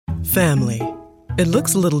Family. It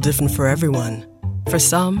looks a little different for everyone. For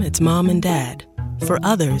some, it's mom and dad. For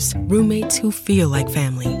others, roommates who feel like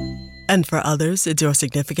family. And for others, it's your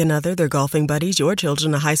significant other, their golfing buddies, your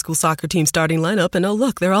children, a high school soccer team starting lineup, and oh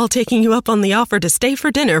look, they're all taking you up on the offer to stay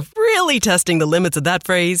for dinner, really testing the limits of that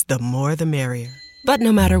phrase, the more the merrier. But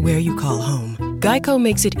no matter where you call home, Geico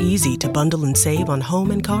makes it easy to bundle and save on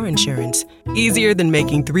home and car insurance. Easier than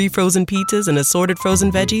making 3 frozen pizzas and assorted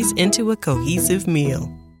frozen veggies into a cohesive meal.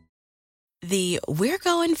 The We're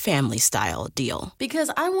Going Family Style deal. Because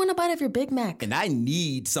I want a bite of your Big Mac. And I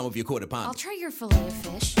need some of your Quarter Pounder. I'll try your filet of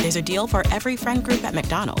fish. There's a deal for every friend group at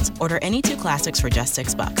McDonald's. Order any 2 classics for just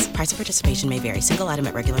 $6. Price of participation may vary. Single item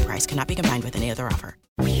at regular price cannot be combined with any other offer.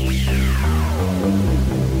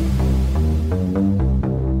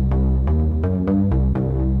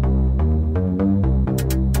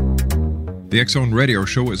 The X-Zone Radio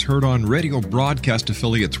Show is heard on radio broadcast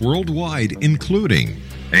affiliates worldwide, including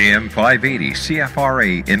AM 580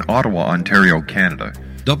 CFRA in Ottawa, Ontario, Canada.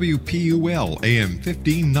 WPUL AM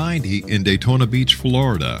 1590 in Daytona Beach,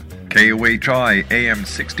 Florida. KOHI AM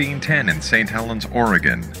 1610 in St. Helens,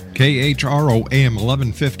 Oregon. KHRO AM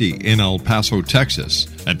 1150 in El Paso, Texas.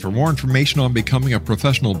 And for more information on becoming a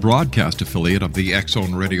professional broadcast affiliate of the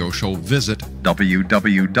X-Zone Radio Show, visit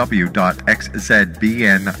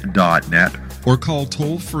www.xzbn.net or call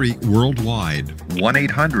toll-free worldwide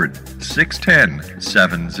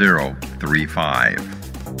 1-800-610-7035.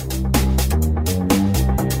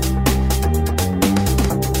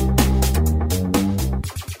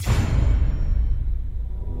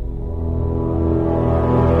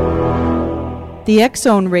 The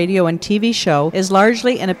X-Zone radio and TV show is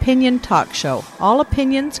largely an opinion talk show. All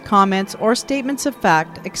opinions, comments, or statements of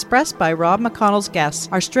fact expressed by Rob McConnell's guests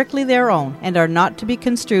are strictly their own and are not to be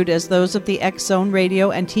construed as those of the X-Zone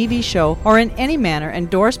radio and TV show or in any manner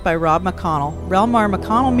endorsed by Rob McConnell, Relmar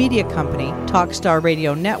McConnell Media Company, Talkstar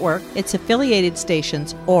Radio Network, its affiliated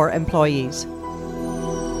stations, or employees.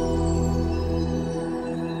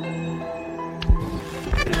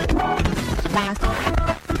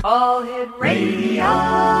 All Hit Radio.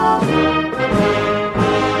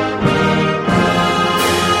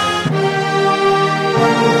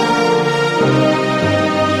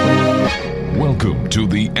 Welcome to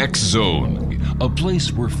the X-Zone, a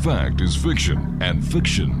place where fact is fiction and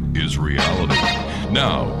fiction is reality.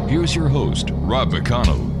 Now, here's your host, Rob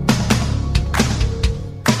McConnell.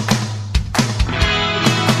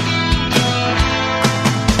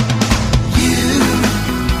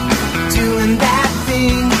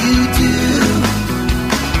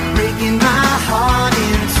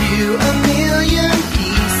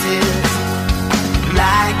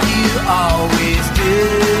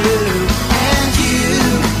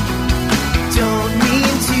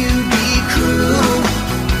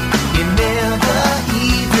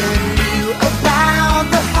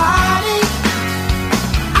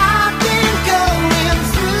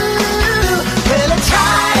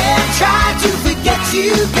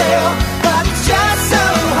 You, girl, but it's just so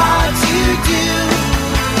hard to do.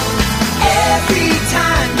 Every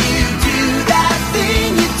time you do that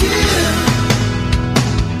thing you do.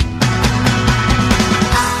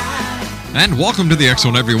 And welcome to the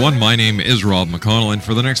X-Zone, everyone. My name is Rob McConnell, and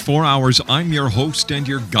for the next 4 hours, I'm your host and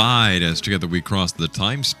your guide as together we cross the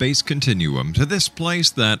time-space continuum to this place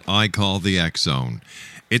that I call the X-Zone.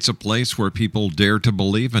 It's a place where people dare to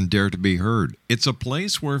believe and dare to be heard. It's a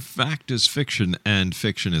place where fact is fiction and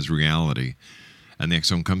fiction is reality. And the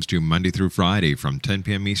X-Zone comes to you Monday through Friday from 10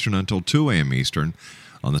 p.m. Eastern until 2 a.m. Eastern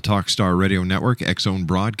on the Talkstar Radio Network, X-Zone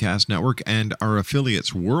Broadcast Network, and our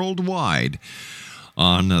affiliates worldwide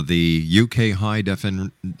on the UK High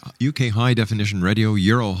Definition Radio,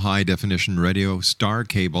 Euro High Definition Radio, Star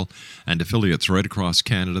Cable, and affiliates right across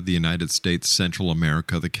Canada, the United States, Central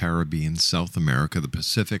America, the Caribbean, South America, the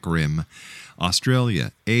Pacific Rim,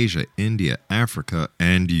 Australia, Asia, India, Africa,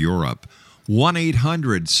 and Europe.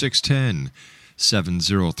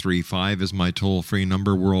 1-800-610-7035 is my toll-free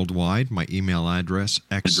number worldwide. My email address,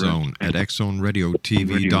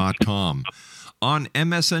 xzone@xzoneradiotv.com. On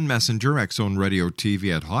MSN Messenger,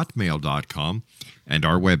 xzoneradiotv@hotmail.com, and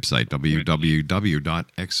our website,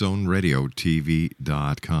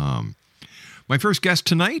 www.xzoneradiotv.com. My first guest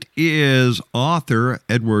tonight is author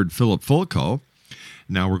Edward Philip FULCO.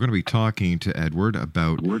 Now, we're going to be talking to Edward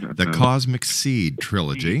about the Cosmic Seed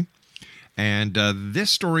trilogy. And this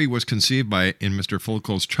story was conceived in Mr.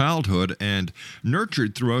 FULCO's childhood and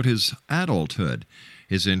nurtured throughout his adulthood.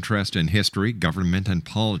 His interest in history, government, and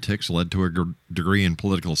politics led to a degree in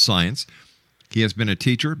political science. He has been a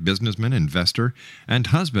teacher, businessman, investor, and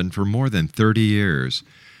husband for more than 30 years.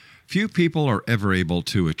 Few people are ever able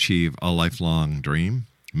to achieve a lifelong dream.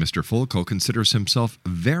 Mr. FULCO considers himself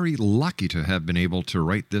very lucky to have been able to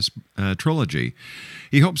write this trilogy.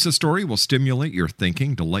 He hopes the story will stimulate your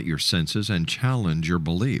thinking, delight your senses, and challenge your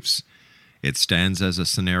beliefs. It stands as a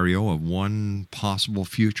scenario of one possible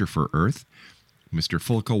future for Earth. Mr.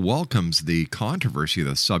 FULCO welcomes the controversy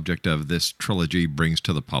the subject of this trilogy brings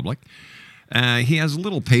to the public. He has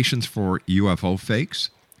little patience for UFO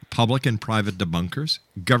fakes, public and private debunkers,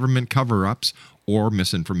 government cover-ups, or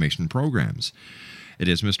misinformation programs. It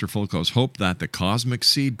is Mr. FULCO's hope that the Cosmic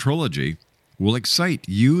Seed trilogy will excite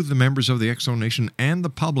you, the members of the X-Zone Nation, and the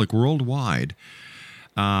public worldwide,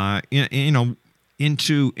 into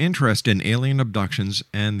interest in alien abductions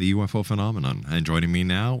and the UFO phenomenon. And joining me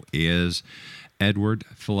now is Edward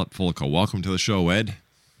Philip FULCO. Welcome to the show, Ed.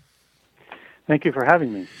 Thank you for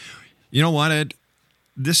having me. You know what, Ed?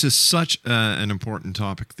 This is such an important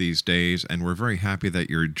topic these days, and we're very happy that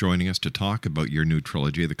you're joining us to talk about your new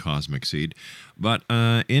trilogy, The Cosmic Seed. But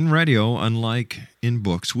in radio, unlike in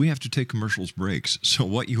books, we have to take commercials breaks. So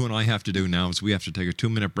what you and I have to do now is we have to take a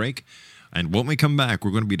 2-minute break, and when we come back,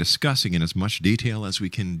 we're going to be discussing in as much detail as we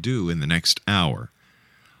can do in the next hour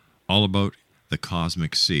all about The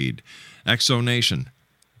Cosmic Seed. X-Zone Nation,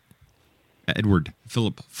 Edward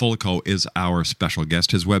Philip FULCO is our special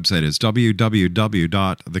guest. His website is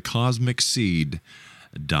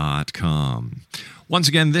www.thecosmicseed.com. Once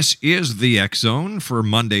again, this is the X-Zone for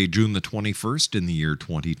Monday, June the 21st in the year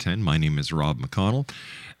 2010. My name is Rob McConnell.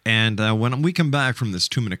 And when we come back from this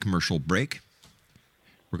 2-minute commercial break,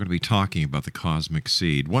 we're going to be talking about the Cosmic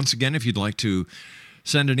Seed. Once again, if you'd like to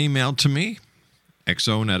send an email to me,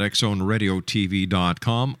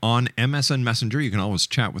 xzone@xzoneradiotv.com. On MSN Messenger, you can always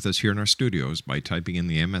chat with us here in our studios by typing in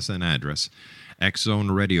the MSN address,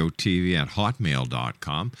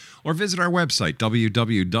 xzoneradiotv@hotmail.com, or visit our website,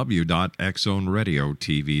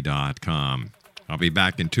 www.xzoneradiotv.com. I'll be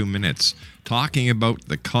back in 2 minutes talking about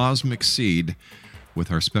the Cosmic Seed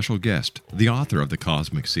with our special guest, the author of the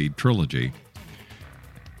Cosmic Seed trilogy,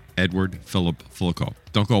 Edward Philip FULCO.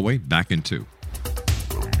 Don't go away, back in 2.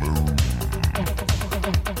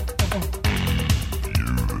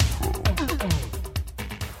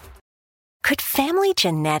 Could family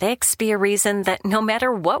genetics be a reason that no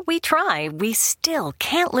matter what we try, we still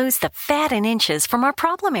can't lose the fat and inches from our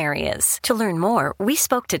problem areas? To learn more, we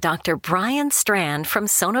spoke to Dr. Brian Strand from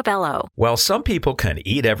Sonobello. While some people can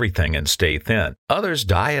eat everything and stay thin, others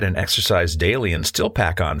diet and exercise daily and still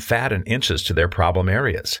pack on fat and inches to their problem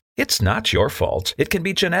areas. It's not your fault. It can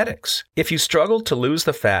be genetics. If you struggle to lose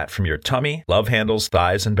the fat from your tummy, love handles,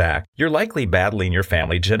 thighs, and back, you're likely battling your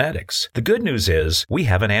family genetics. The good news is we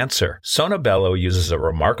have an answer. Sonobello uses a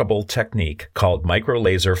remarkable technique called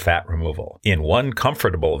microlaser fat removal. In one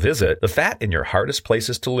comfortable visit, the fat in your hardest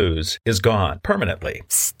places to lose is gone permanently.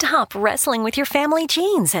 Stop wrestling with your family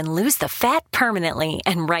genes and lose the fat permanently.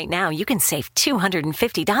 And right now, you can save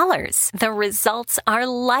 $250. The results are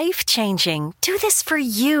life-changing. Do this for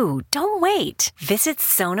you. Don't wait. Visit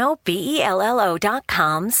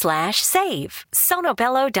sonobello.com/save.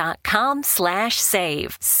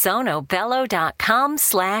 sonobello.com/save.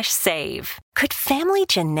 sonobello.com/save. Could family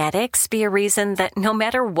genetics be a reason that no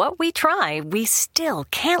matter what we try, we still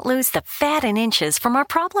can't lose the fat and inches from our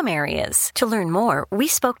problem areas? To learn more, we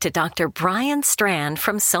spoke to Dr. Brian Strand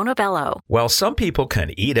from Sonobello. While some people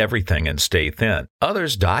can eat everything and stay thin,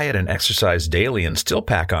 others diet and exercise daily and still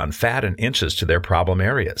pack on fat and inches to their problem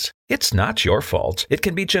areas. It's not your fault. It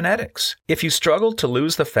can be genetics. If you struggle to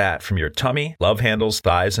lose the fat from your tummy, love handles,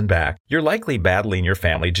 thighs, and back, you're likely battling your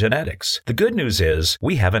family genetics. The good news is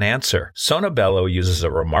we have an answer. Sonobello uses a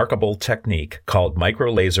remarkable technique called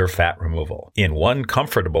microlaser fat removal. In one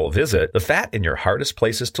comfortable visit, the fat in your hardest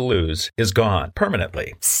places to lose is gone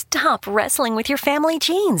permanently. Stop wrestling with your family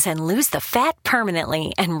genes and lose the fat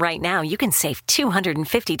permanently. And right now, you can save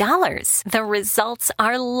 $250. The results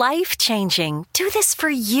are life-changing. Do this for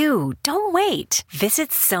you. Don't wait.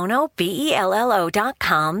 Visit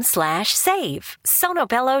sonobello.com/save.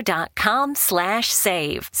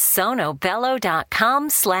 sonobello.com/save.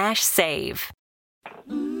 sonobello.com/save.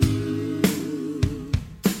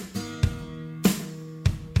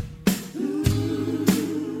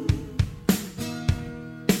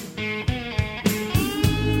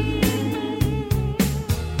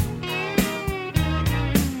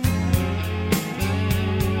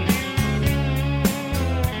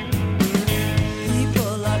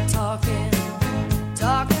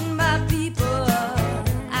 Talking about people,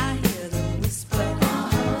 I hear them whisper.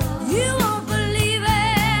 You won't believe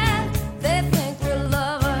it. They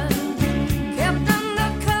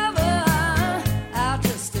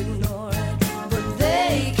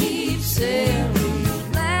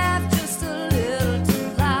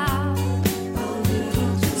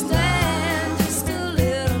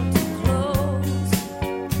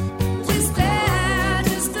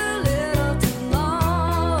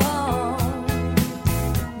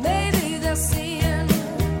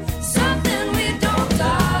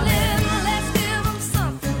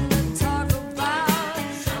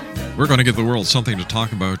We're going to give the world something to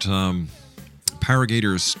talk about.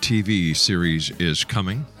 Paragators TV series is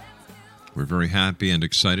coming. We're very happy and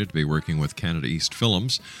excited to be working with Canada East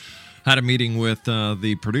Films. Had a meeting with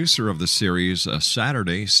the producer of the series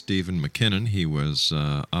Saturday, Stephen McKinnon. He was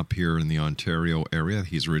up here in the Ontario area.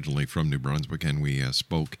 He's originally from New Brunswick, and we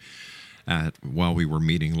spoke while we were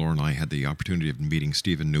meeting. Laura and I had the opportunity of meeting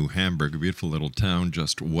Steve in New Hamburg, a beautiful little town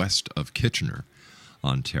just west of Kitchener,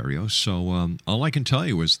 Ontario. So all I can tell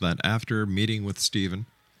you is that after meeting with Stephen,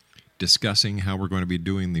 discussing how we're going to be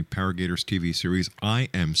doing the Paragators TV series, I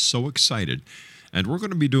am so excited. And we're going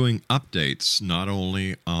to be doing updates not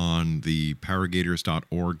only on the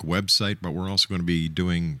paragators.org website, but we're also going to be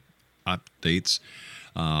doing updates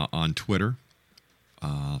on Twitter,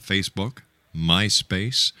 Facebook,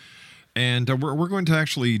 MySpace, and we're going to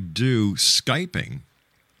actually do Skyping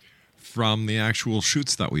from the actual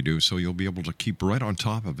shoots that we do, so you'll be able to keep right on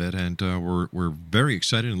top of it. And we're very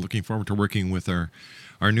excited and looking forward to working with our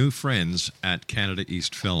new friends at Canada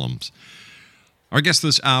East Films. Our guest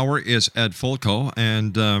this hour is Ed FULCO,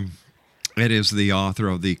 and Ed is the author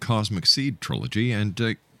of the Cosmic Seed trilogy.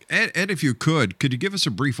 And Ed, if you could you give us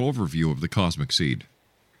a brief overview of the Cosmic Seed?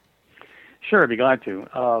 Sure, I'd be glad to.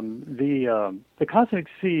 The Cosmic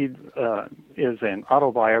Seed is an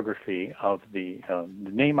autobiography of the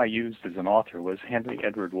name I used as an author was Henry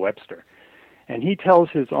Edward Webster, and he tells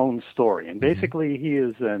his own story. And basically, he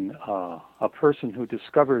is a person who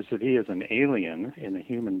discovers that he is an alien in a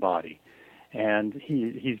human body, and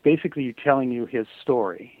he's basically telling you his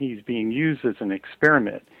story. He's being used as an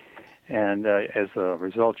experiment, and as a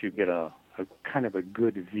result, you get a kind of a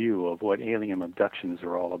good view of what alien abductions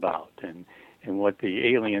are all about, and what the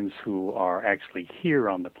aliens who are actually here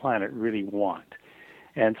on the planet really want.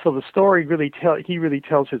 And so the story he really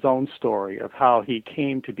tells his own story of how he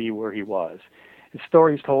came to be where he was. His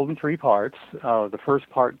story is told in 3 parts. The first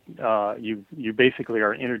part, you basically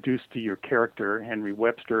are introduced to your character, Henry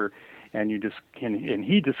Webster, and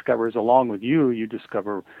he discovers, along with you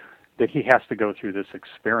discover that he has to go through this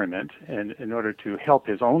experiment in order to help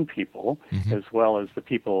his own people, as well as the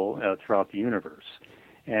people throughout the universe.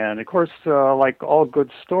 And of course, like all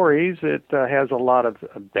good stories, it has a lot of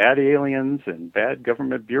bad aliens and bad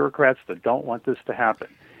government bureaucrats that don't want this to happen.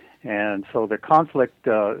 And so the conflict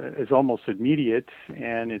is almost immediate,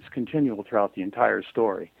 and it's continual throughout the entire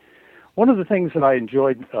story. One of the things that I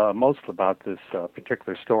enjoyed most about this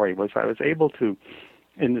particular story was I was able to,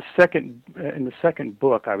 in the second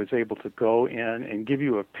book, I was able to go in and give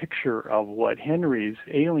you a picture of what Henry's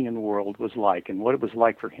alien world was like and what it was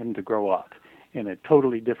like for him to grow up in a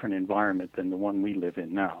totally different environment than the one we live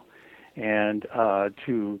in now. And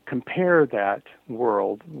to compare that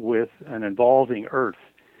world with an evolving Earth.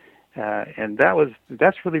 And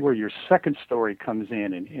that's really where your second story comes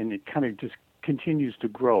in, and it kind of just continues to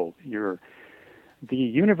grow. The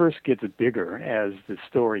universe gets bigger as the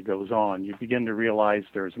story goes on. You begin to realize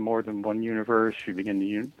there's more than one universe. You begin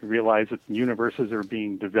to realize that universes are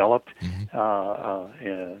being developed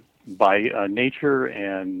by nature,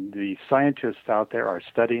 and the scientists out there are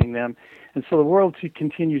studying them. And so the world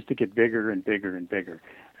continues to get bigger and bigger and bigger.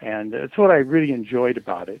 And that's what I really enjoyed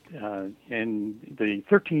about it. In the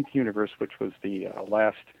 13th universe, which was the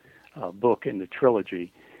last book in the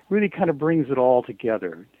trilogy, really kind of brings it all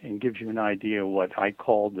together and gives you an idea of what I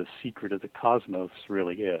call the secret of the cosmos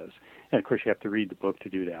really is. And of course, you have to read the book to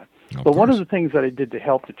do that. But one of the things that I did to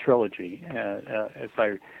help the trilogy is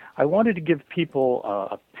I wanted to give people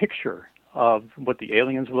a picture of what the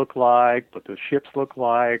aliens look like, what the ships look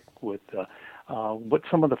like, what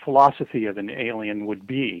some of the philosophy of an alien would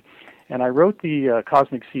be. And I wrote the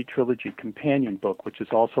Cosmic Seed Trilogy companion book, which is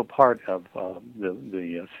also part of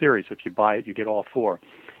the series. If you buy it, you get all 4.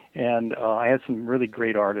 And I had some really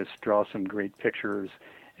great artists draw some great pictures,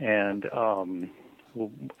 and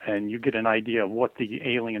you get an idea of what the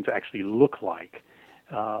aliens actually look like.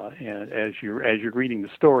 And as you're reading the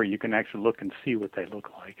story, you can actually look and see what they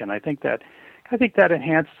look like. And I think that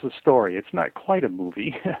enhances the story. It's not quite a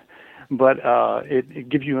movie, but it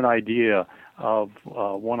gives you an idea of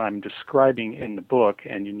what I'm describing in the book,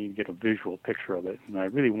 and you need to get a visual picture of it. And I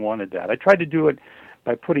really wanted that. I tried to do it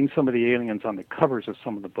by putting some of the aliens on the covers of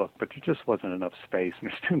some of the book, but there just wasn't enough space, and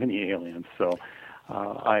there's too many aliens. So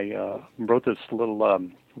I wrote this little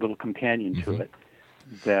companion to it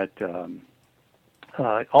that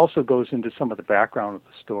also goes into some of the background of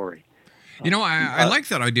the story. You know, I like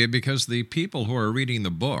that idea because the people who are reading the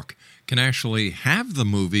book can actually have the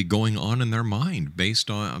movie going on in their mind based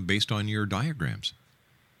on your diagrams.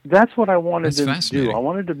 That's what I wanted them to do. I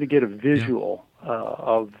wanted them to get a visual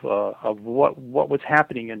of what was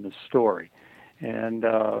happening in the story, And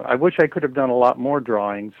I wish I could have done a lot more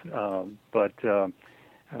drawings, but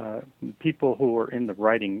people who are in the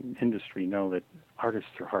writing industry know that artists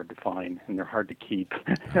are hard to find and they're hard to keep.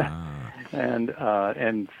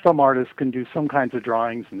 And some artists can do some kinds of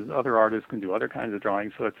drawings, and other artists can do other kinds of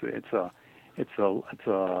drawings. So it's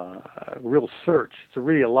a real search. It's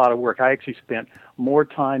really a lot of work. I actually spent more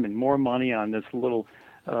time and more money on this little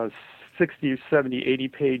 60, 70,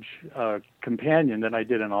 80-page companion than I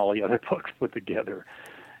did in all the other books put together.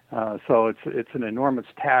 So it's an enormous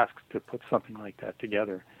task to put something like that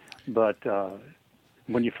together. But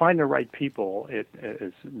when you find the right people, it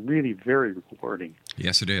is really very rewarding.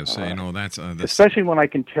 Yes, it is. That's especially when I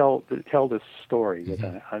can tell this story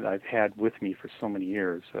that I've had with me for so many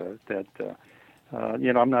years. I'm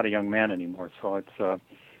not a young man anymore, so it's.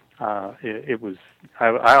 It was.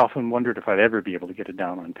 I often wondered if I'd ever be able to get it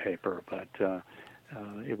down on paper, but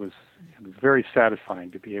it was very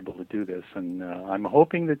satisfying to be able to do this, and I'm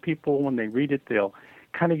hoping that people, when they read it, they'll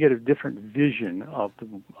kind of get a different vision of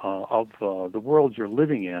the world you're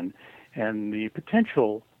living in, and the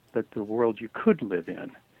potential that the world you could live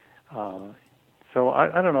in. So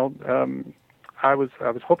I don't know. I was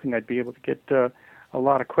hoping I'd be able to get a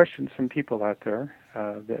lot of questions from people out there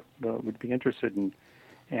that would be interested in.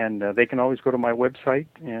 And they can always go to my website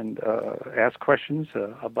and ask questions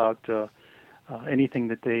about anything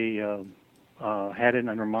that they had in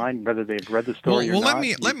their mind, whether they've read the story or not.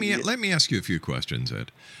 Let me ask you a few questions,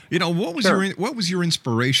 Ed. What was your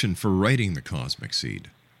inspiration for writing The Cosmic Seed?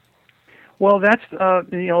 Well,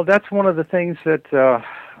 that's one of the things that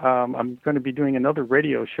I'm going to be doing another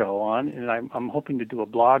radio show on, and I'm hoping to do a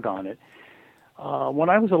blog on it. When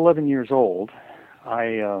I was 11 years old,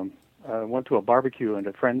 I went to a barbecue at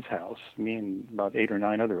a friend's house, me and about 8 or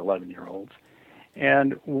 9 other 11-year-olds,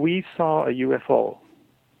 and we saw a UFO.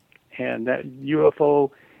 And that UFO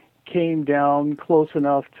came down close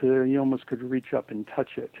enough to you almost could reach up and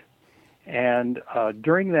touch it. And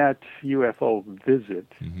during that UFO visit,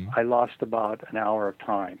 I lost about an hour of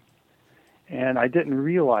time. And I didn't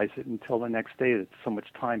realize it until the next day that so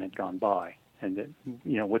much time had gone by. And that,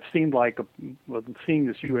 what seemed like seeing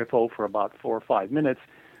this UFO for about 4 or 5 minutes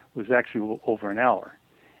was actually over an hour.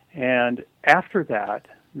 And after that,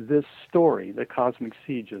 this story, The Cosmic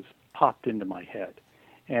Seed, just popped into my head.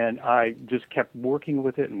 And I just kept working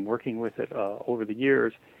with it over the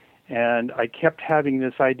years. And I kept having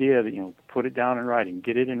this idea that, put it down in writing,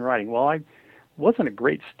 get it in writing. Well, I wasn't a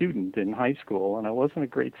great student in high school, and I wasn't a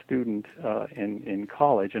great student in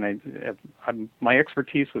college. And my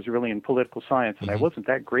expertise was really in political science, and I wasn't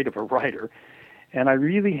that great of a writer. And I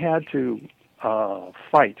really had to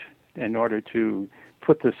fight in order to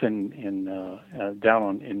put this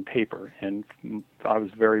down in paper, and I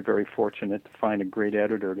was very, very fortunate to find a great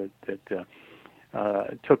editor that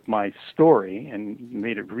took my story and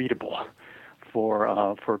made it readable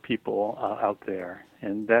for people out there,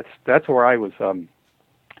 and that's where I was.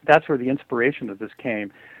 That's where the inspiration of this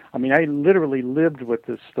came. I mean, I literally lived with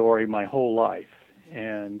this story my whole life,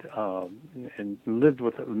 and lived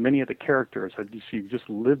with many of the characters. You just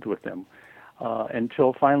lived with them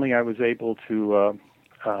until finally I was able to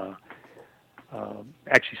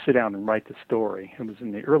actually sit down and write the story. It was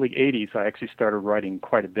in the early 80s I actually started writing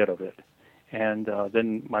quite a bit of it. And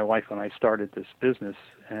then my wife and I started this business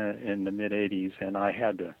in the mid-80s, and I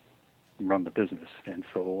had to run the business. And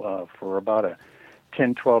so for about a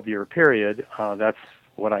 10, 12-year period, that's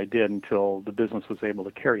what I did until the business was able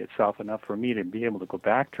to carry itself enough for me to be able to go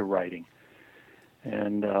back to writing.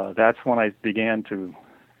 And that's when I began to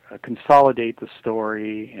consolidate the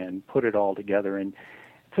story and put it all together. And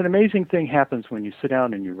it's an amazing thing happens when you sit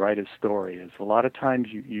down and you write a story. Is a lot of times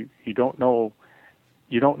you don't know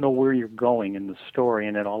where you're going in the story,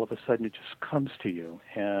 and then all of a sudden it just comes to you.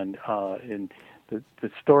 And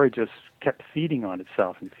the story just kept feeding on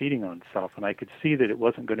itself, and I could see that it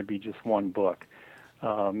wasn't going to be just one book.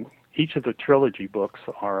 Each of the trilogy books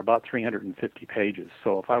are about 350 pages.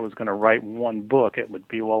 So if I was going to write one book, it would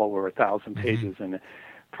be well over 1,000 pages, and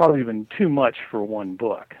probably even too much for one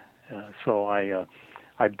book. So I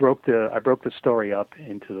broke the story up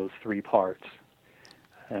into those 3 parts,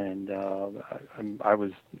 and I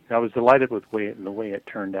was delighted with the way it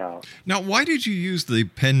turned out. Now, why did you use the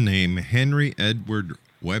pen name Henry Edward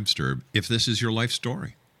Webster if this is your life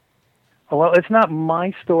story? Well, it's not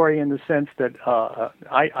my story in the sense that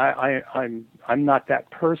I'm not that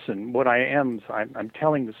person. What I am is I'm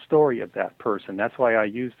telling the story of that person. That's why I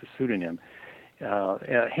used the pseudonym.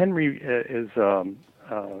 Henry is the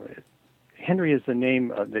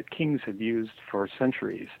name that kings have used for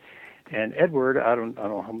centuries, And Edward, I don't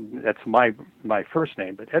know how, that's my first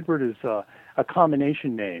name, but Edward is a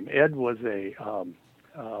combination name. Ed was a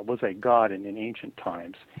god in ancient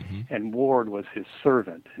times, and Ward was his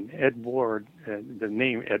servant. And Edward, the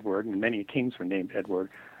name Edward, and many kings were named Edward,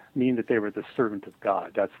 mean that they were the servant of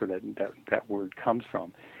God. That's where that word comes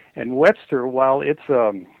from. And Webster, while it's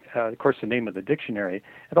of course the name of the dictionary,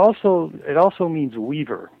 it also means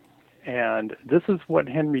weaver. And this is what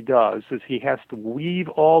Henry does: is he has to weave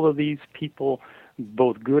all of these people,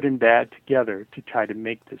 both good and bad, together to try to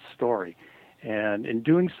make this story. And in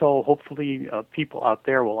doing so, hopefully people out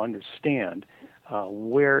there will understand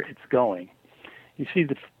where it's going. You see,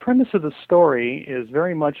 the premise of the story is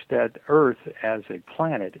very much that Earth as a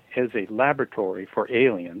planet is a laboratory for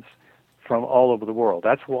aliens from all over the world.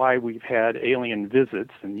 That's why we've had alien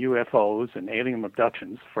visits and UFOs and alien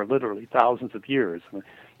abductions for literally thousands of years.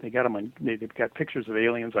 They've got pictures of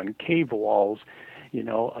aliens on cave walls,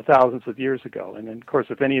 thousands of years ago. And then, of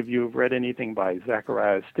course, if any of you have read anything by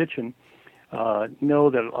Zachariah Stitchin,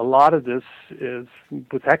 know that a lot of this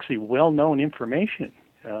was actually well-known information.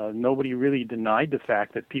 Nobody really denied the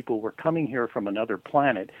fact that people were coming here from another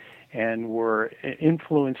planet and were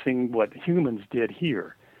influencing what humans did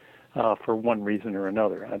here for one reason or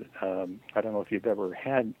another. I don't know if you've ever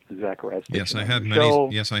had Zachariah Stitchin. Yes, I have many.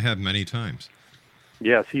 Yes, I have many times.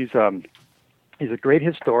 Yes, he's a great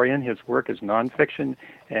historian. His work is nonfiction,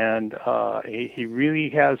 and he really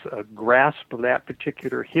has a grasp of that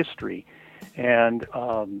particular history. And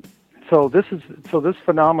so this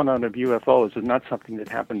phenomenon of UFOs is not something that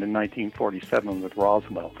happened in 1947 with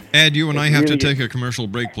Roswell. Ed, you and I have to take a commercial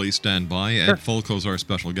break. Please stand by. Sure. Ed FULCO is our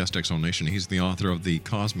special guest, Exonation. He's the author of the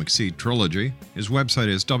Cosmic Seed trilogy. His website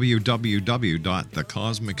is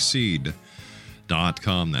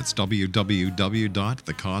www.thecosmicseed.com. That's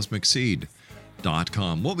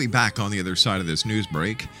www.thecosmicseed.com. We'll be back on the other side of this news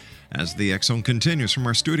break as the X Zone continues from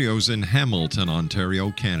our studios in Hamilton,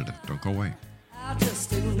 Ontario, Canada. Don't go away. I'll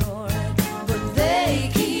just ignore it, but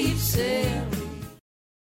they keep saying.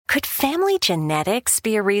 Could family genetics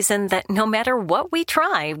be a reason that no matter what we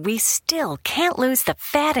try, we still can't lose the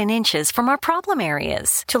fat and inches from our problem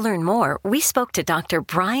areas? To learn more, we spoke to Dr.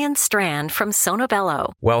 Brian Strand from Sono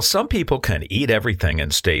Bello. While some people can eat everything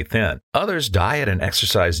and stay thin, others diet and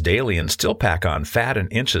exercise daily and still pack on fat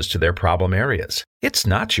and inches to their problem areas. It's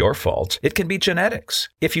not your fault. It can be genetics.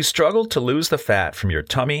 If you struggle to lose the fat from your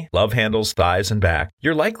tummy, love handles, thighs, and back,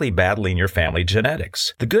 you're likely battling your family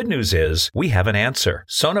genetics. The good news is we have an answer.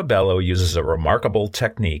 Sono Bello uses a remarkable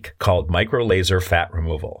technique called micro-laser fat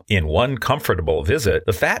removal. In one comfortable visit,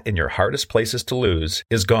 the fat in your hardest places to lose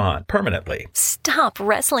is gone permanently. Stop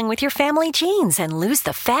wrestling with your family genes and lose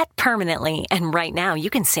the fat permanently. And right now,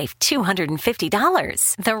 you can save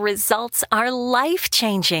 $250. The results are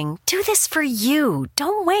life-changing. Do this for you.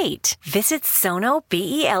 Don't wait. Visit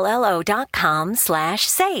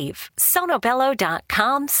sonobello.com/save.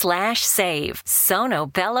 sonobello.com/save.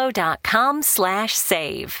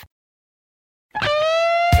 sonobello.com/save.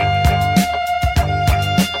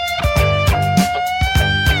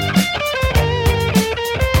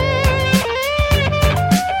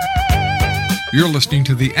 You're listening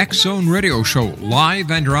to the X Zone Radio Show, live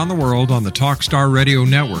and around the world on the Talkstar Radio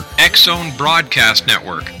Network, X Zone Broadcast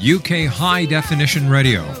Network, UK High Definition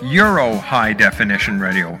Radio, Euro High Definition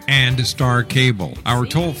Radio, and Star Cable. Our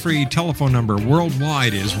toll-free telephone number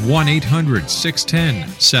worldwide is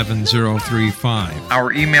 1-800-610-7035.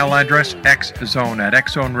 Our email address,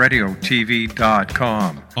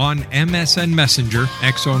 xzone@xzoneradiotv.com. On MSN Messenger,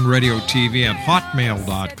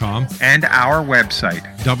 xzoneradiotv@hotmail.com. And our website,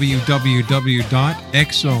 www.xzoneradiotv.com.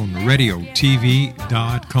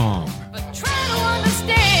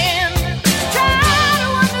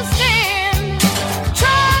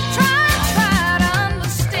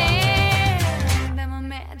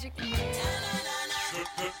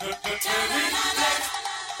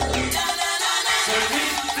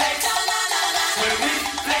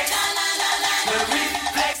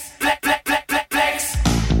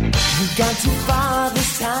 Gone too far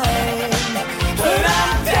this time, but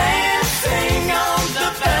I'm dancing on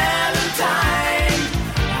the Valentine.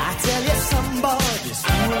 I tell you, somebody's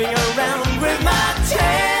fooling around with my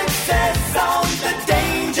chances on the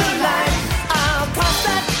danger line. I'll cross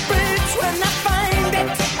that bridge when I find it.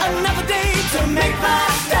 Another day to make my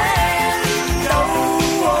stand.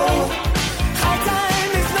 Oh, high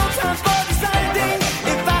time is no time for deciding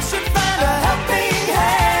if I should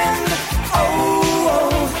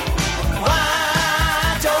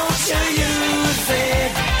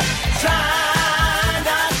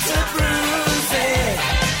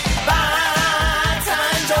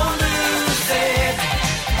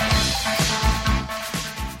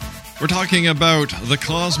We're talking about the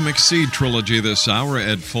Cosmic Seed trilogy this hour.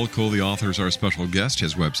 Ed FULCO, the author, is our special guest.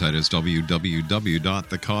 His website is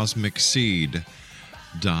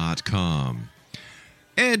www.thecosmicseed.com.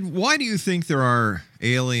 Ed, why do you think there are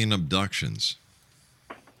alien abductions?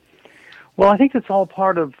 Well, I think it's all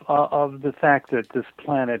part of the fact that this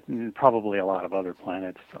planet, and probably a lot of other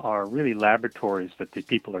planets, are really laboratories that the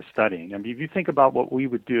people are studying. I mean, if you think about what we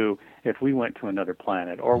would do if we went to another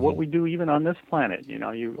planet, or what we do even on this planet,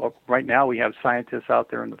 right now we have scientists out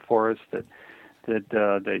there in the forest that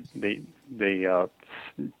they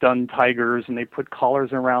stun tigers, and they put collars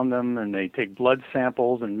around them, and they take blood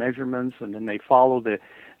samples and measurements, and then they follow the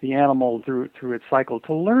animal through its cycle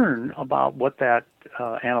to learn about what that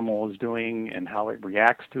animal is doing and how it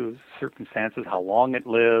reacts to circumstances, how long it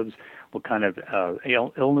lives, what kind of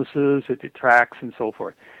illnesses it tracks, and so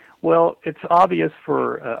forth. Well, it's obvious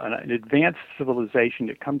for an advanced civilization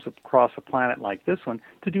that comes across a planet like this one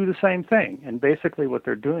to do the same thing. And basically what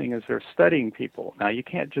they're doing is they're studying people. Now, you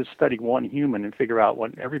can't just study one human and figure out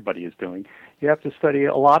what everybody is doing. You have to study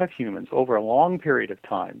a lot of humans over a long period of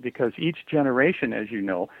time, because each generation, as you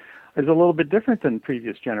know, is a little bit different than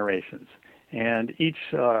previous generations. And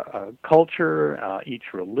each culture,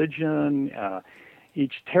 each religion,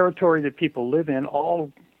 each territory that people live in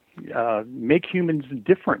all make humans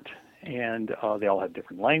different, and they all have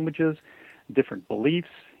different languages, different beliefs,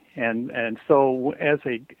 and so as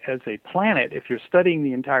a planet, if you're studying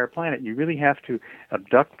the entire planet, you really have to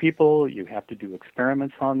abduct people, you have to do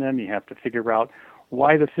experiments on them, you have to figure out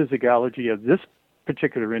why the physiology of this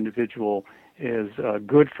particular individual is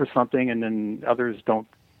good for something, and then others don't.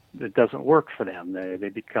 It doesn't work for them. They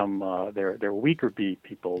become they're weaker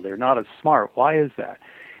people. They're not as smart. Why is that?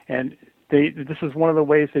 And this is one of the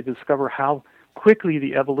ways they discover how quickly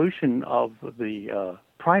the evolution of the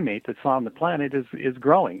primate that's on the planet is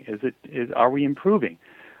growing. Are we improving?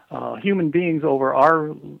 Human beings over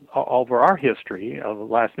our history of the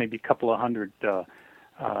last maybe couple of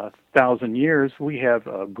 100,000 years, we have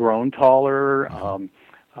grown taller,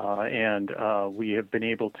 and we have been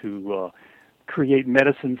able to create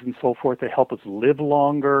medicines and so forth to help us live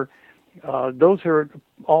longer. Those are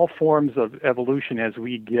all forms of evolution as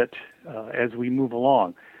we move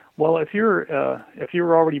along. Well, if you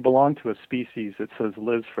already belong to a species that says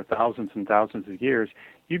lives for thousands and thousands of years,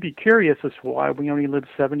 you'd be curious as to why we only live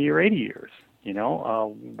 70 or 80 years.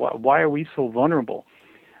 Why are we so vulnerable?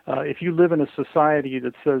 If you live in a society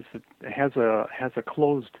that says that has a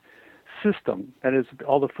closed system, that is,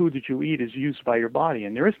 all the food that you eat is used by your body,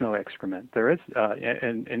 and there is no excrement. There is,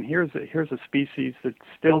 and here's a species that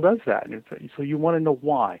still does that. And so you want to know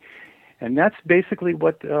why, and that's basically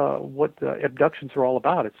what abductions are all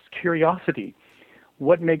about. It's curiosity.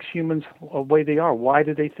 What makes humans the way they are? Why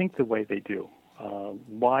do they think the way they do?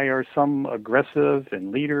 Why are some aggressive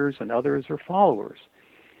and leaders and others are followers?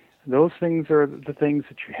 Those things are the things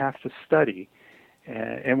that you have to study.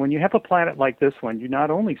 And when you have a planet like this one, you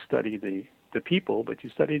not only study the people, but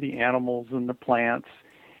you study the animals and the plants,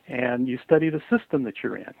 and you study the system that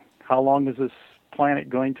you're in. How long is this planet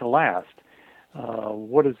going to last?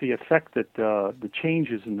 What is the effect that the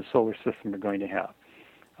changes in the solar system are going to have?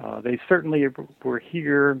 They certainly were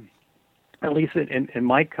here, at least in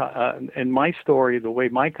my story. The way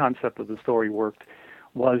my concept of the story worked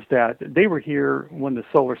was that they were here when the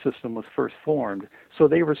solar system was first formed. So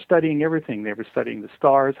they were studying everything. They were studying the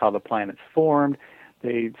stars, how the planets formed.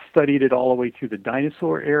 They studied it all the way through the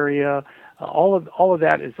dinosaur area. All of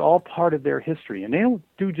that is all part of their history. And they don't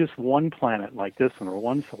do just one planet like this one or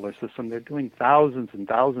one solar system. They're doing thousands and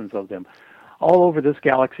thousands of them all over this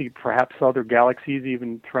galaxy, perhaps other galaxies,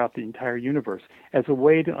 even throughout the entire universe, as a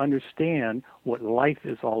way to understand what life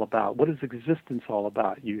is all about. What is existence all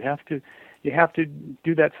about? You have to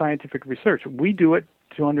do that scientific research. We do it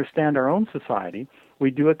to understand our own society.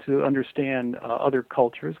 We do it to understand other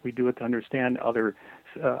cultures. We do it to understand other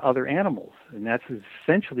animals, and that's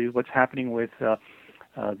essentially what's happening with the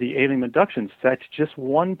alien abductions. That's just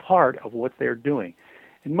one part of what they're doing.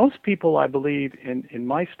 And most people, I believe, in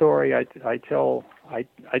my story, I tell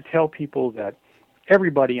people that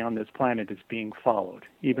everybody on this planet is being followed,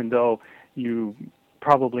 even though you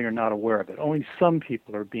probably are not aware of it. Only some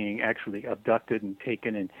people are being actually abducted and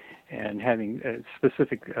taken and having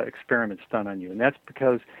specific experiments done on you. And that's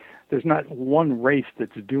because there's not one race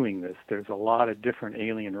that's doing this. There's a lot of different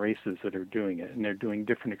alien races that are doing it, and they're doing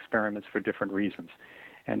different experiments for different reasons.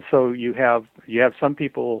 And so you have some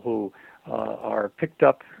people who are picked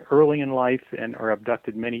up early in life and are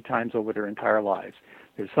abducted many times over their entire lives.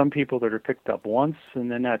 There's some people that are picked up once,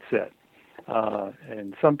 and then that's it.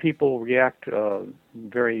 And some people react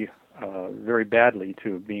very badly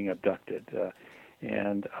to being abducted.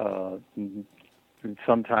 and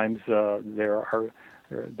sometimes there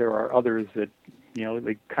are others that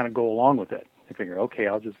they kind of go along with it. They figure, okay,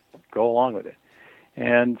 I'll just go along with it,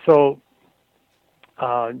 and so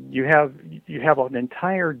you have an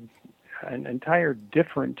entire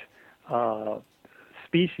different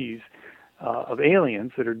species of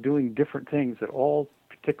aliens that are doing different things at all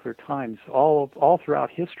particular times, all throughout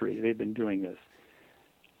history. They've been doing this.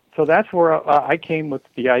 So that's where I came with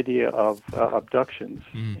the idea of abductions.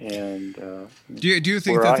 And do you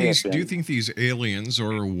think these aliens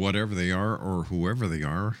or whatever they are or whoever they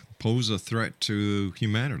are pose a threat to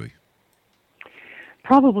humanity?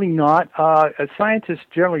 Probably not. A scientist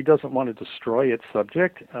generally doesn't want to destroy its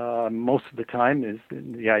subject. Most of the time,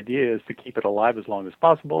 the idea is to keep it alive as long as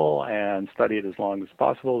possible and study it as long as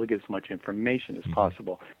possible to get as much information as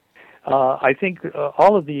possible. I think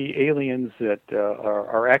all of the aliens that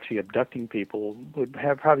are actually abducting people would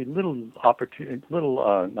have probably little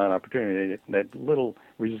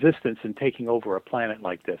resistance in taking over a planet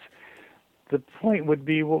like this. The point would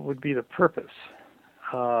be, what would be the purpose?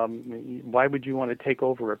 Why would you want to take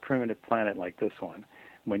over a primitive planet like this one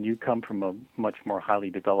when you come from a much more highly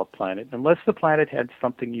developed planet, unless the planet had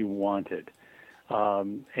something you wanted?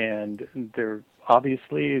 And there's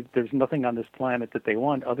nothing on this planet that they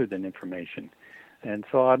want other than information. And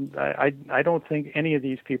so I don't think any of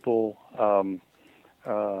these people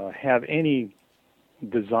have any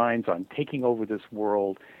designs on taking over this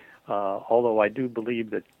world, although I do believe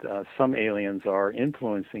that some aliens are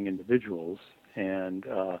influencing individuals, and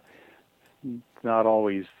not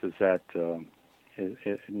always does that.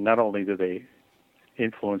 Not only do they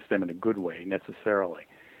influence them in a good way necessarily.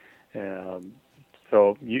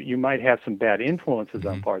 So you might have some bad influences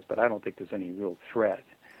on parts, but I don't think there's any real threat.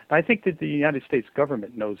 And I think that the United States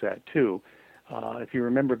government knows that too. If you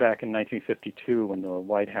remember back in 1952 when the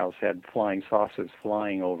White House had flying saucers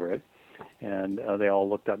flying over it, and they all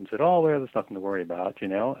looked up and said, "Oh, well, there's nothing to worry about,"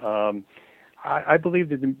 I believe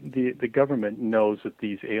that the government knows that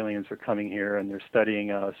these aliens are coming here and they're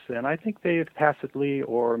studying us, and I think they have tacitly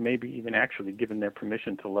or maybe even actually given their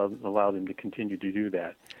permission to allow them to continue to do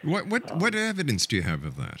that. What evidence do you have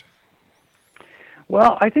of that?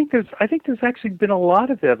 Well, I think there's actually been a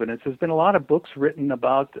lot of evidence. There's been a lot of books written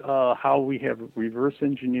about how we have reverse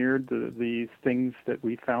engineered the things that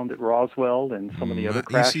we found at Roswell and some of the other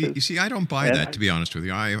crashes. You see, I don't buy that, to be honest with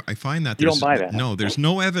you. I find that you don't buy that. No, there's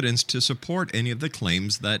no evidence to support any of the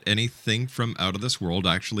claims that anything from out of this world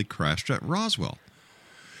actually crashed at Roswell.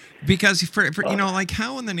 Because for like,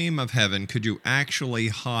 how in the name of heaven could you actually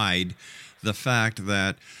hide the fact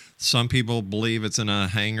that some people believe it's in a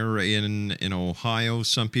hangar in Ohio.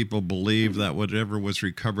 Some people believe that whatever was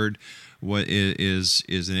recovered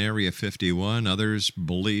is in Area 51. Others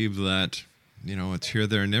believe that it's here,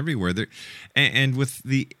 there, and everywhere. And with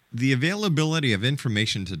the availability of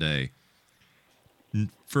information today,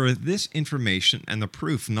 for this information and the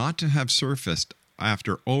proof not to have surfaced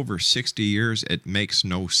after over 60 years, it makes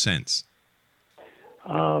no sense.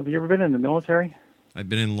 Have you ever been in the military? I've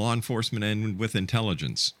been in law enforcement and with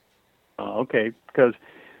intelligence. Okay, because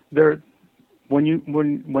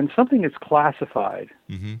when something is classified,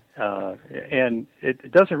 and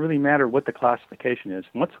it doesn't really matter what the classification is.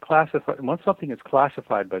 Once something is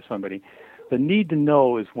classified by somebody, the need to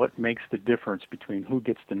know is what makes the difference between who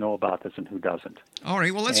gets to know about this and who doesn't. All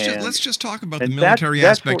right. Well, let's just talk about the military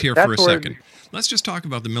aspect here for a second. Let's just talk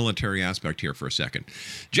about the military aspect here for a second.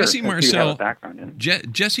 Jesse Marcel.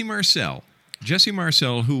 Jesse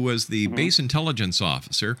Marcel, who was the base intelligence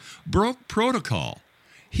officer, broke protocol.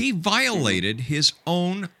 He violated his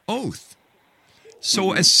own oath.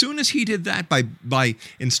 So as soon as he did that, by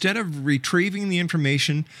instead of retrieving the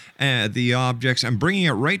information, the objects, and bringing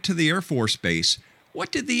it right to the Air Force Base,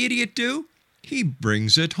 what did the idiot do? He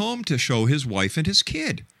brings it home to show his wife and his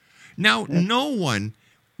kid. Now, no one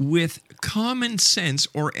with common sense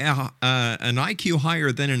or an IQ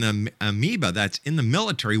higher than an amoeba that's in the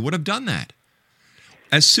military would have done that.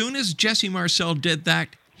 As soon as Jesse Marcel did that,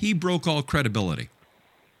 he broke all credibility.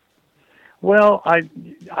 Well,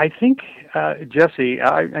 I think Jesse.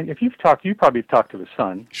 If you probably talked to his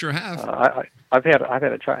son. Sure have. I've had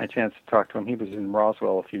a chance to talk to him. He was in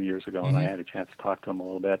Roswell a few years ago, and I had a chance to talk to him a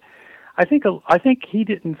little bit. I think he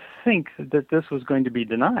didn't think that this was going to be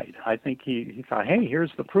denied. I think he thought, hey,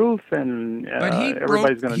 here's the proof, and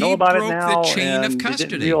everybody's going to know about it now. The chain and of custody. He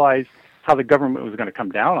didn't realize how the government was going to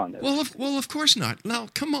come down on this. Well, of course not. Now,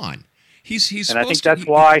 come on. He's and I think that's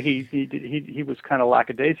why he was kind of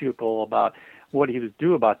lackadaisical about what he would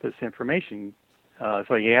do about this information.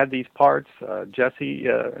 So he had these parts. Jesse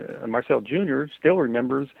Marcel Jr. still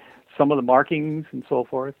remembers some of the markings and so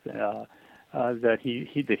forth. that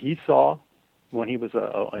he saw when he was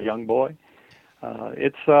a young boy.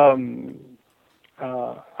 I'm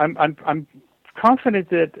confident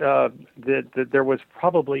that there was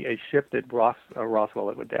probably a ship that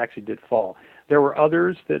Roswell that actually did fall. There were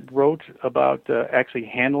others that wrote about actually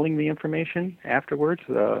handling the information afterwards.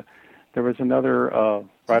 There was another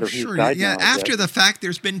writer who's died now. After the fact,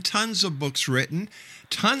 there's been tons of books written,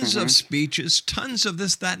 tons of speeches, tons of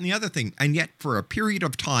this, that, and the other thing. And yet, for a period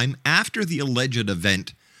of time after the alleged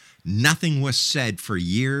event, nothing was said for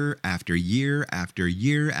year after year after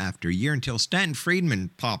year after year until Stanton Friedman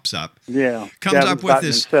pops up. Yeah. Comes up with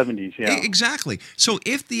this. In the 70s, yeah. Exactly. So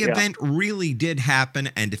if the event really did happen,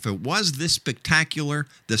 and if it was this spectacular,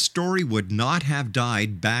 the story would not have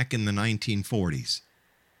died back in the 1940s.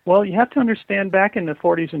 Well, you have to understand, back in the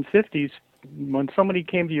 40s and 50s, when somebody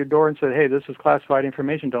came to your door and said, "Hey, this is classified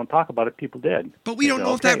information, don't talk about it," people did. But we don't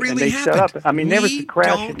know if that really happened. Shut up. I mean, there was a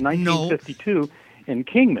crash in 1952 in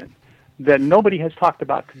Kingman that nobody has talked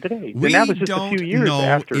about today. And that was just a few years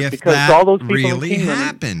after, because all those people really in Kingman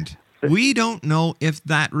happened. We don't know if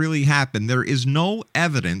that really happened. There is no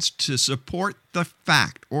evidence to support the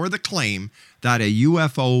fact or the claim that a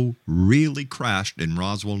UFO really crashed in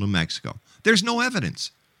Roswell, New Mexico. There's no evidence.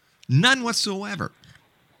 None whatsoever.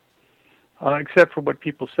 Except for what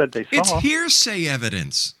people said they saw. It's hearsay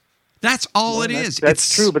evidence. That's all it is.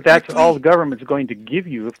 That's true, but that's all the government's going to give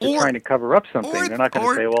you if they're trying to cover up something. They're not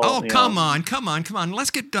going to say, "Well, come on.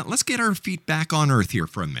 Let's get our feet back on earth here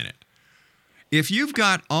for a minute." If you've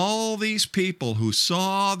got all these people who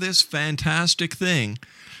saw this fantastic thing,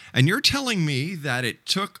 and you're telling me that it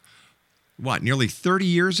took nearly 30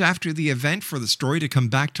 years after the event for the story to come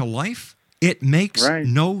back to life? It makes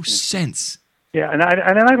no sense. Yeah, and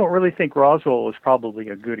I don't really think Roswell is probably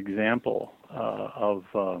a good example of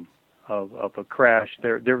a crash.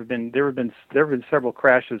 There have been several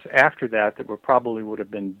crashes after that would have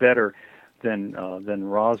been better than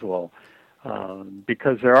Roswell,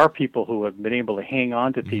 because there are people who have been able to hang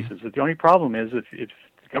on to pieces. But the only problem is if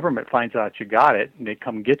the government finds out you got it, and they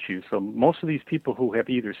come get you. So most of these people who have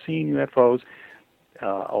either seen UFOs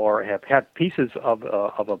or have had pieces of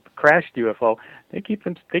a crashed UFO, they keep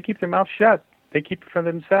their mouth shut. They keep it for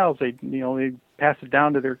themselves. They pass it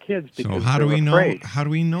down to their kids because how do we afraid. know? How do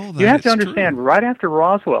we know that? You have to understand. True. Right after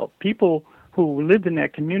Roswell, people who lived in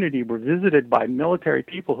that community were visited by military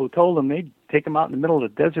people who told them they'd take them out in the middle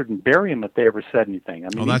of the desert and bury them if they ever said anything. I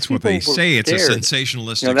mean, that's what they say. It's a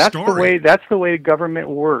sensationalistic story. That's the way government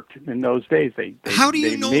worked in those days. How do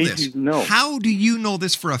you know this? How do you know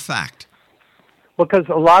this for a fact? Because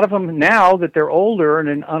a lot of them, now that they're older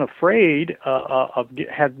and unafraid of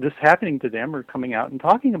this happening to them, are coming out and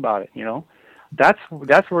talking about it. That's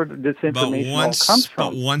where this information all comes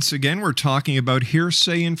from. But once again, we're talking about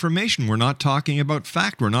hearsay information. We're not talking about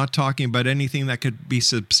fact. We're not talking about anything that could be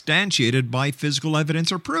substantiated by physical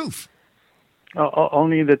evidence or proof.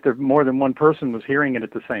 Only that more than one person was hearing it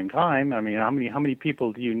at the same time. I mean, how many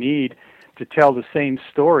people do you need to tell the same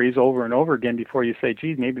stories over and over again before you say,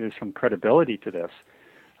 "Gee, maybe there's some credibility to this"?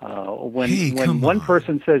 When one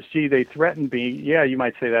person says, "Gee, they threatened me," you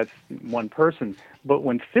might say that's one person. But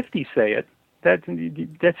when 50 say it, that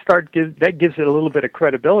gives it a little bit of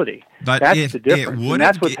credibility. But that's the difference. And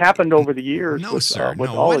that's what's happened over the years. No, sir.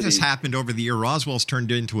 What has happened over the year? Roswell's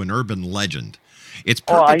turned into an urban legend. It's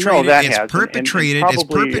perpetrated. It's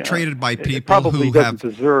perpetrated by people it probably who doesn't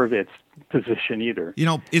deserve its position either.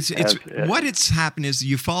 What it's happened is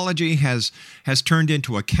ufology has turned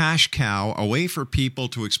into a cash cow, a way for people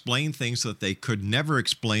to explain things that they could never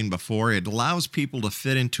explain before. It allows people to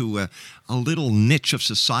fit into a little niche of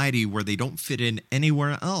society where they don't fit in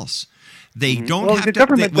anywhere else. They don't have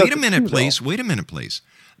to. Wait a minute, please.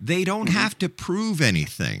 They don't have to prove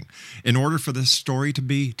anything in order for the story to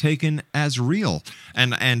be taken as real.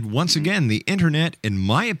 And once again, the internet, in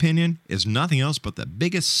my opinion, is nothing else but the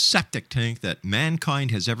biggest septic tank that mankind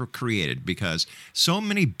has ever created, because so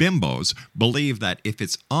many bimbos believe that if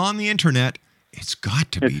it's on the internet, it's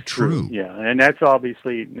got to be true. Yeah, and that's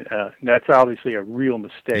obviously a real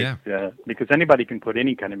mistake, because anybody can put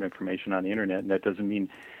any kind of information on the internet, and that doesn't mean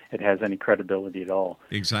it has any credibility at all.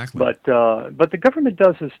 Exactly. But the government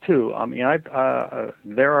does this too. I mean,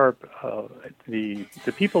 there are the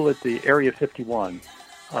people at the Area 51.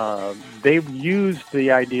 They've used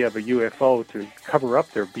the idea of a UFO to cover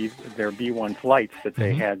up their B-1 flights that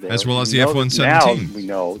they had there, as well as the F-117. Now we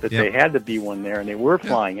know that they had the B-1 there and they were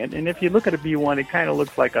flying it. And if you look at a B-1, it kind of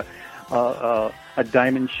looks like a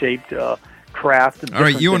diamond-shaped craft. All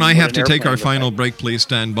right, you and I have to take our final break. Please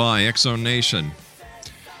stand by. X-Zone Nation.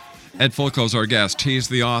 Ed FULCO's our guest. He's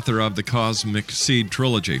the author of the Cosmic Seed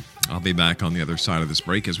Trilogy. I'll be back on the other side of this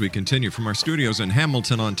break as we continue from our studios in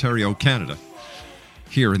Hamilton, Ontario, Canada,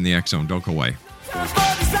 here in the X Zone. Don't go away.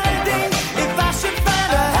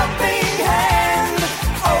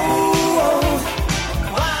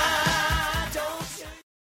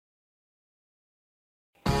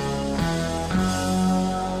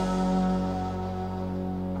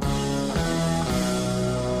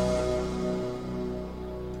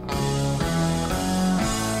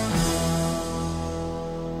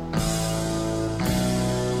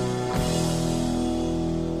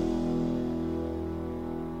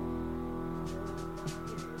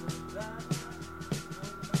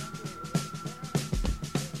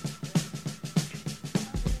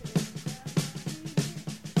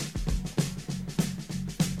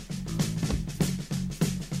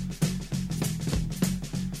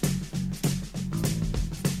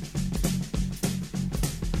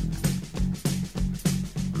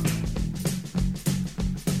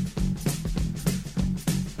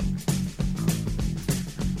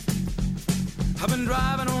 I've been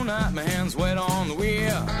driving all night, my hands wet on the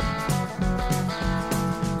wheel.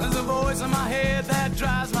 There's a voice in my head that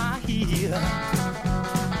drives my heel.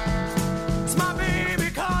 It's my baby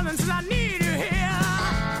calling, says I need you here.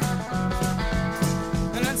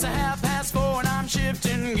 And it's 4:30 and I'm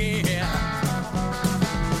shifting gear.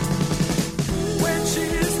 When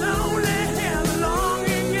she's lonely and the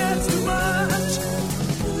longing gets too much,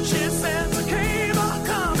 she says the cable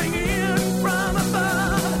coming in from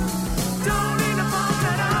above. Don't need to phone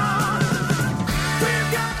at all.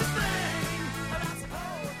 We've got a thing, but I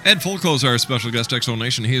suppose. Ed FULCO is our special guest, X Zone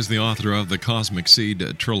Nation. He is the author of the Cosmic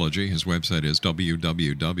Seed trilogy. His website is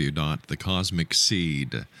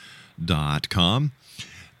www.thecosmicseed.com.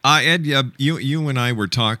 Ed, you and I were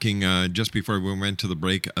talking just before we went to the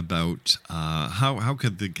break about how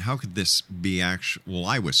could this be actual? Well,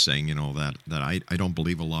 I was saying, that I don't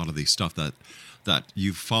believe a lot of the stuff that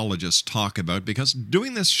ufologists talk about, because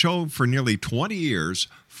doing this show for nearly 20 years,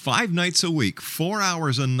 5 nights a week, 4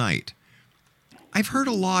 hours a night, I've heard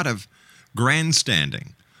a lot of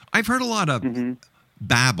grandstanding. I've heard a lot of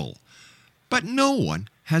babble, but no one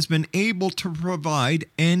has been able to provide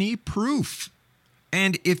any proof.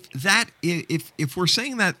 And if we're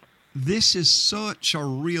saying that this is such a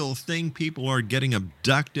real thing, people are getting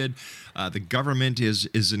abducted, the government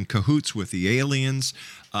is in cahoots with the aliens,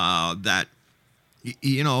 that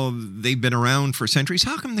they've been around for centuries,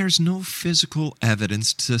 how come there's no physical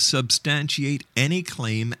evidence to substantiate any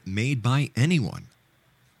claim made by anyone?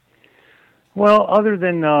 Well, other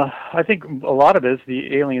than I think a lot of it is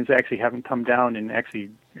the aliens actually haven't come down and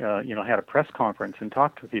actually had a press conference and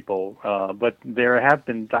talked to people. But there have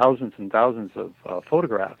been thousands and thousands of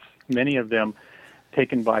photographs, many of them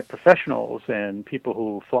taken by professionals and people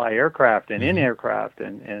who fly aircraft and in aircraft,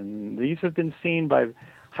 and these have been seen by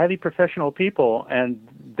highly professional people, and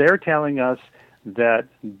they're telling us that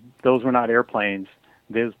those were not airplanes,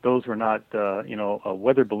 those were not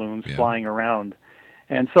weather balloons flying around.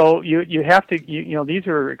 And so you have to, these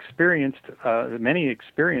are experienced, many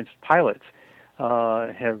experienced pilots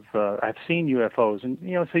have seen UFOs, and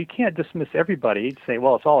so you can't dismiss everybody and say,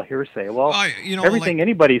 well, it's all hearsay. Well, everything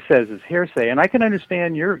anybody says is hearsay, and I can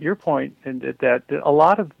understand your point, and that a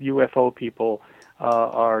lot of UFO people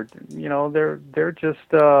are, they're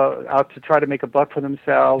just out to try to make a buck for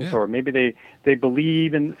themselves, or maybe they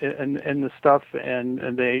believe in the stuff,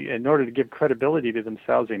 and they, in order to give credibility to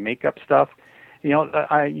themselves, they make up stuff. That's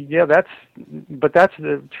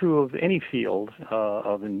true of any field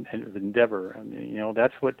of endeavor. I mean,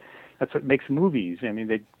 that's what makes movies. I mean,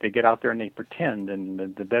 they get out there and they pretend,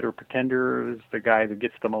 and the better pretender is the guy that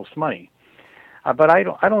gets the most money. But I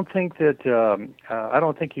don't think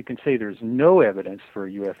you can say there's no evidence for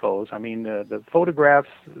UFOs. I mean, the photographs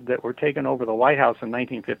that were taken over the White House in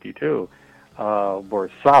 1952 were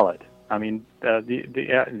solid. I mean,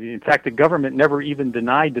 in fact, the government never even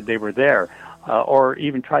denied that they were there, or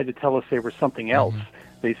even tried to tell us they were something else.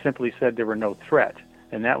 They simply said there were no threat,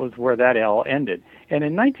 and that was where that all ended. And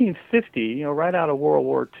in 1950, right out of World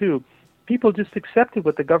War II, people just accepted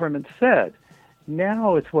what the government said.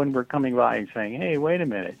 Now it's when we're coming by and saying, hey, wait a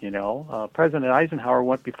minute, President Eisenhower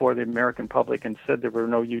went before the American public and said there were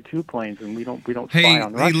no U-2 planes, and we don't spy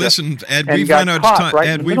on Russia. Hey, listen, Ed, we've run out of time.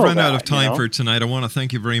 Ed, we've run out of time for tonight. I want to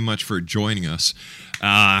thank you very much for joining us.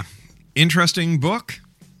 Interesting book,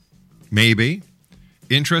 maybe.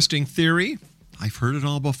 Interesting theory. I've heard it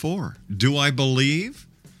all before. Do I believe?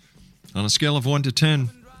 On a scale of 1 to 10,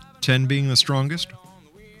 10 being the strongest,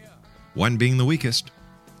 1 being the weakest,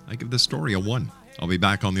 I give this story a 1. I'll be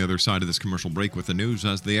back on the other side of this commercial break with the news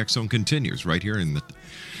as the X Zone continues right here in the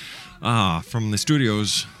from the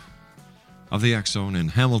studios of the X Zone in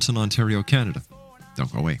Hamilton, Ontario, Canada.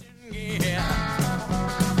 Don't go away. Yeah.